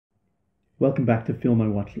Welcome back to Fill My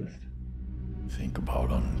Watch List. Think about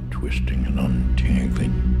untwisting and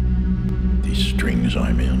untangling these strings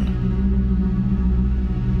I'm in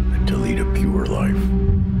to lead a pure life.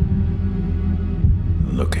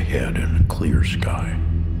 Look ahead in a clear sky.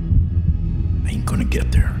 I ain't gonna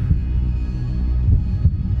get there.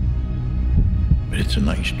 But it's a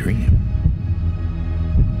nice dream.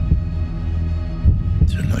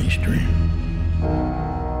 It's a nice dream.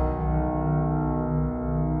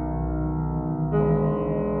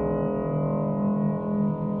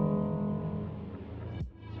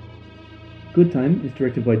 Good Time is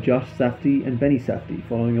directed by Josh Safdie and Benny Safdie,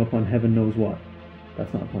 following up on Heaven Knows What.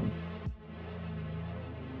 That's not a pun.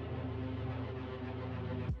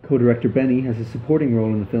 Co-director Benny has a supporting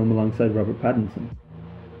role in the film alongside Robert Pattinson.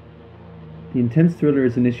 The intense thriller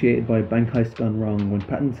is initiated by a bank heist gone wrong when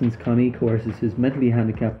Pattinson's Connie coerces his mentally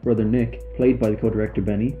handicapped brother Nick, played by the co-director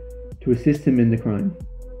Benny, to assist him in the crime.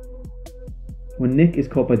 When Nick is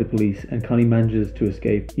caught by the police and Connie manages to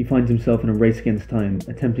escape, he finds himself in a race against time,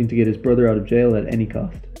 attempting to get his brother out of jail at any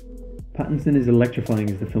cost. Pattinson is electrifying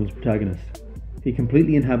as the film's protagonist. He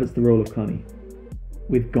completely inhabits the role of Connie.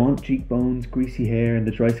 With gaunt cheekbones, greasy hair, and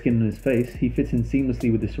the dry skin on his face, he fits in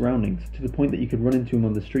seamlessly with his surroundings, to the point that you could run into him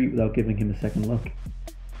on the street without giving him a second look.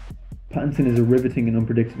 Pattinson is a riveting and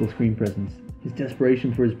unpredictable screen presence. His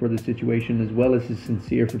desperation for his brother's situation, as well as his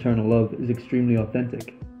sincere fraternal love, is extremely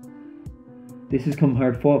authentic. This has come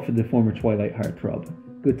hard fought for the former Twilight heartthrob.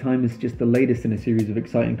 Good Time is just the latest in a series of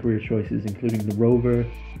exciting career choices, including The Rover,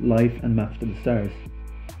 Life, and Maps to the Stars.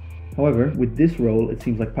 However, with this role, it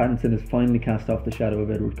seems like Pattinson has finally cast off the shadow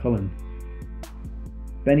of Edward Cullen.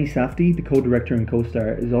 Benny Safdie, the co-director and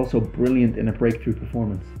co-star, is also brilliant in a breakthrough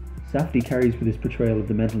performance. Safdie carries with his portrayal of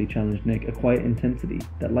the mentally challenged Nick a quiet intensity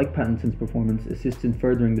that, like Pattinson's performance, assists in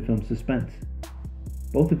furthering the film's suspense.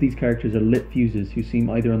 Both of these characters are lit fuses who seem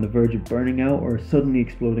either on the verge of burning out or suddenly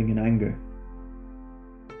exploding in anger.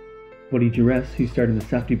 Buddy Duress, who starred in the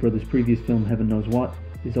Safdie brothers' previous film Heaven Knows What,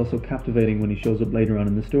 is also captivating when he shows up later on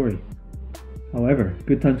in the story. However,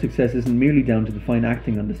 Good Time's success isn't merely down to the fine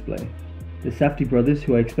acting on display. The Safdie brothers,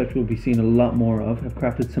 who I expect we'll be seeing a lot more of, have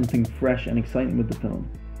crafted something fresh and exciting with the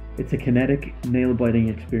film. It's a kinetic, nail-biting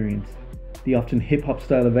experience. The often hip-hop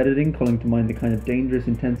style of editing calling to mind the kind of dangerous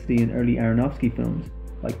intensity in early Aronofsky films,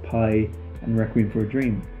 like Pi and Requiem for a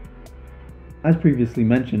Dream. As previously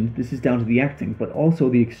mentioned, this is down to the acting, but also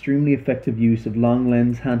the extremely effective use of long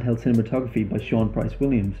lens handheld cinematography by Sean Price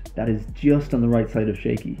Williams that is just on the right side of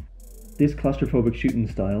shaky. This claustrophobic shooting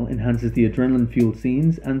style enhances the adrenaline-fueled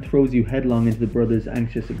scenes and throws you headlong into the brothers'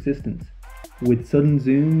 anxious existence, with sudden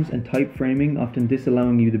zooms and tight framing often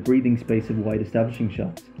disallowing you the breathing space of wide establishing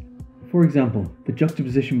shots. For example, the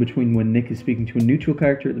juxtaposition between when Nick is speaking to a neutral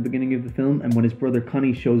character at the beginning of the film and when his brother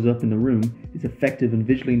Connie shows up in the room is effective and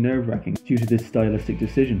visually nerve-wracking due to this stylistic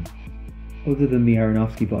decision. Other than the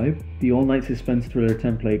Aronofsky vibe, the all-night suspense thriller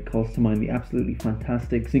template calls to mind the absolutely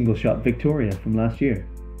fantastic single-shot Victoria from last year.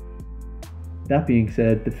 That being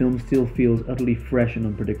said, the film still feels utterly fresh and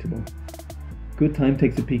unpredictable. Good Time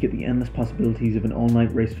takes a peek at the endless possibilities of an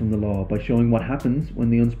all-night race from the law by showing what happens when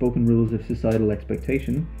the unspoken rules of societal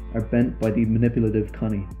expectation are bent by the manipulative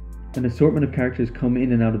Connie. An assortment of characters come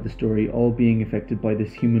in and out of the story, all being affected by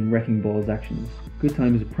this human wrecking ball's actions. Good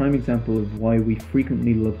Time is a prime example of why we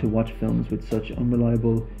frequently love to watch films with such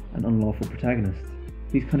unreliable and unlawful protagonists.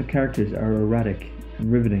 These kind of characters are erratic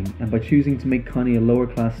and riveting, and by choosing to make Connie a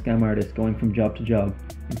lower-class scam artist going from job to job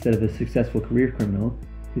instead of a successful career criminal,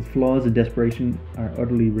 his flaws and desperation are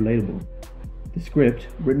utterly relatable. The script,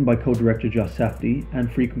 written by co-director Josh Safdie and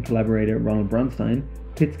frequent collaborator Ronald Bronstein,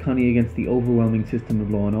 pits Connie against the overwhelming system of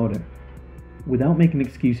law and order. Without making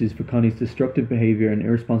excuses for Connie's destructive behaviour and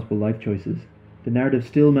irresponsible life choices, the narrative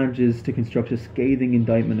still manages to construct a scathing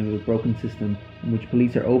indictment of a broken system in which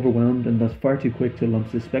police are overwhelmed and thus far too quick to lump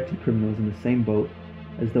suspected criminals in the same boat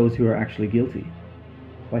as those who are actually guilty.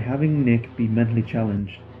 By having Nick be mentally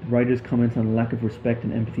challenged, the writers comment on a lack of respect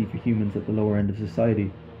and empathy for humans at the lower end of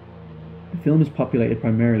society. The film is populated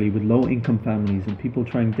primarily with low-income families and people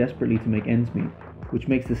trying desperately to make ends meet, which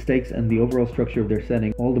makes the stakes and the overall structure of their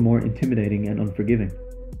setting all the more intimidating and unforgiving.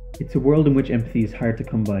 It's a world in which empathy is hard to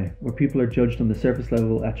come by, where people are judged on the surface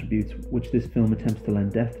level attributes which this film attempts to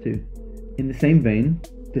lend depth to. In the same vein,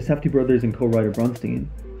 the Safdie brothers and co-writer Bronstein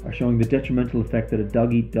are showing the detrimental effect that a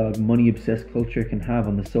dog-eat-dog, money-obsessed culture can have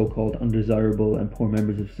on the so-called undesirable and poor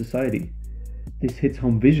members of society. This hits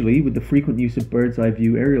home visually with the frequent use of bird's-eye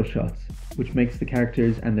view aerial shots, which makes the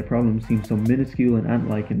characters and their problems seem so minuscule and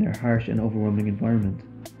ant-like in their harsh and overwhelming environment.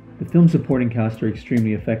 The film's supporting cast are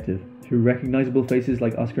extremely effective, through recognisable faces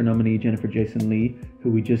like Oscar nominee Jennifer Jason Leigh, who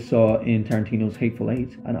we just saw in Tarantino's Hateful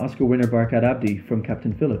Eight, and Oscar winner Barkhad Abdi from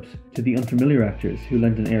Captain Phillips, to the unfamiliar actors who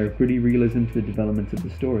lend an air of gritty realism to the developments of the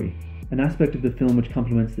story. An aspect of the film which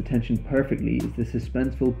complements the tension perfectly is the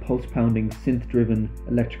suspenseful, pulse-pounding, synth-driven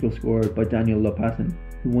electrical score by Daniel Lopatin,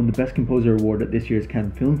 who won the Best Composer award at this year's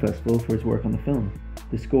Cannes Film Festival for his work on the film.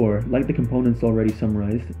 The score, like the components already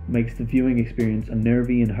summarised, makes the viewing experience a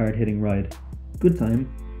nervy and hard-hitting ride. Good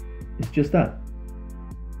Time is just that.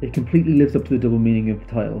 It completely lives up to the double meaning of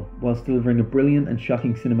the title, whilst delivering a brilliant and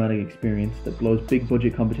shocking cinematic experience that blows big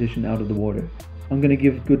budget competition out of the water. I'm going to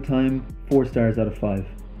give Good Time 4 stars out of 5.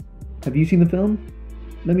 Have you seen the film?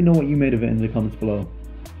 Let me know what you made of it in the comments below.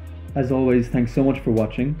 As always, thanks so much for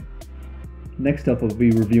watching. Next up, I'll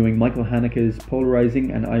be reviewing Michael Haneke's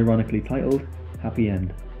polarising and ironically titled Happy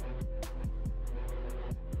End.